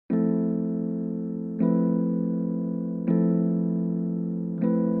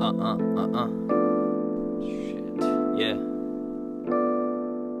Shit, yeah.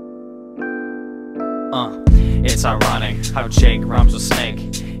 It's ironic how Jake rhymes with snake.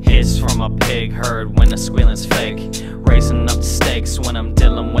 Hits from a pig herd when the squealing's fake. Raising up the stakes when I'm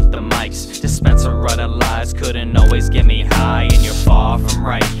dealing with the mics. Dispenser running lies couldn't always get me high, and you're far from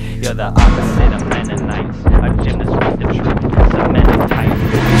right. You're the opposite of Mennonites. A gymnast with the truth, cemented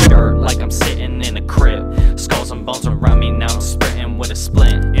tight. Dirt like I'm sitting in a crypt. Skulls and bones around me, now I'm sprinting with a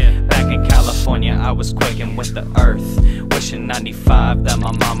splint. Back in California, I was quaking with the earth. Wishing 95 that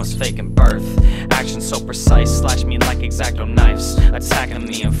my mom was faking birth. Action so precise, slash me like X-Acto knives. Attacking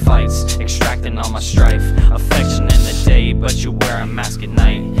me in fights, extracting all my strife. Affection in the day, but you wear a mask at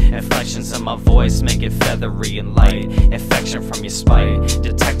night. Inflections in my voice make it feathery and light. Infection from your spite,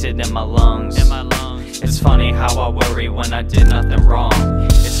 detected in my lungs. It's funny how I worry when I did nothing wrong.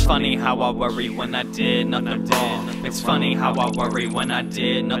 It's funny how I worry when I did nothing wrong. It's funny how I worry when I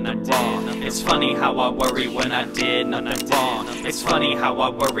did nothing wrong. It's funny how I worry when I did nothing wrong. It's funny how I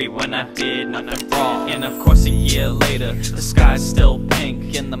worry when I did nothing wrong. And of course a year later, the sky's still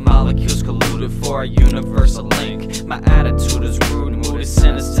pink, and the molecules colluded for a universal link. My attitude is rude, mood is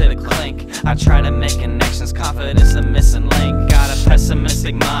sinister to the clink. I try to make connections, confidence a missing link. Got a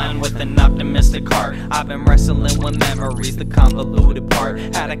pessimistic mind with an optimistic heart. I've been wrestling with memories, the convoluted part.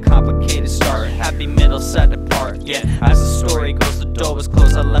 Had a complicated start, happy middle set apart. Yeah, as the story goes, the door was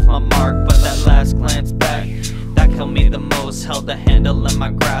closed, I left my mark. But that last glance back, that killed me the most. Held the handle in my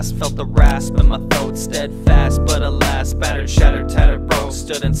grasp, felt the rasp in my throat. Steadfast, but alas, battered, shattered, tattered, broke.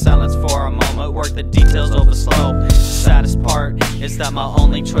 Stood in silence for a moment, worked the details over slow. The saddest part is that my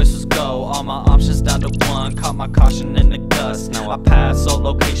only choice was go. All my options down to one, caught my caution in the dust. Now I pass all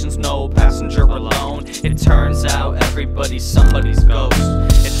locations, no passenger alone. It turns out everybody's somebody's ghost.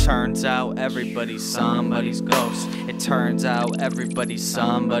 It turns out everybody's somebody's ghost. It turns out everybody's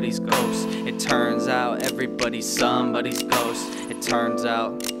somebody's ghost. It turns out everybody's somebody's ghost. It turns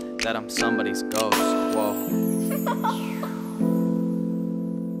out that I'm somebody's ghost. Whoa.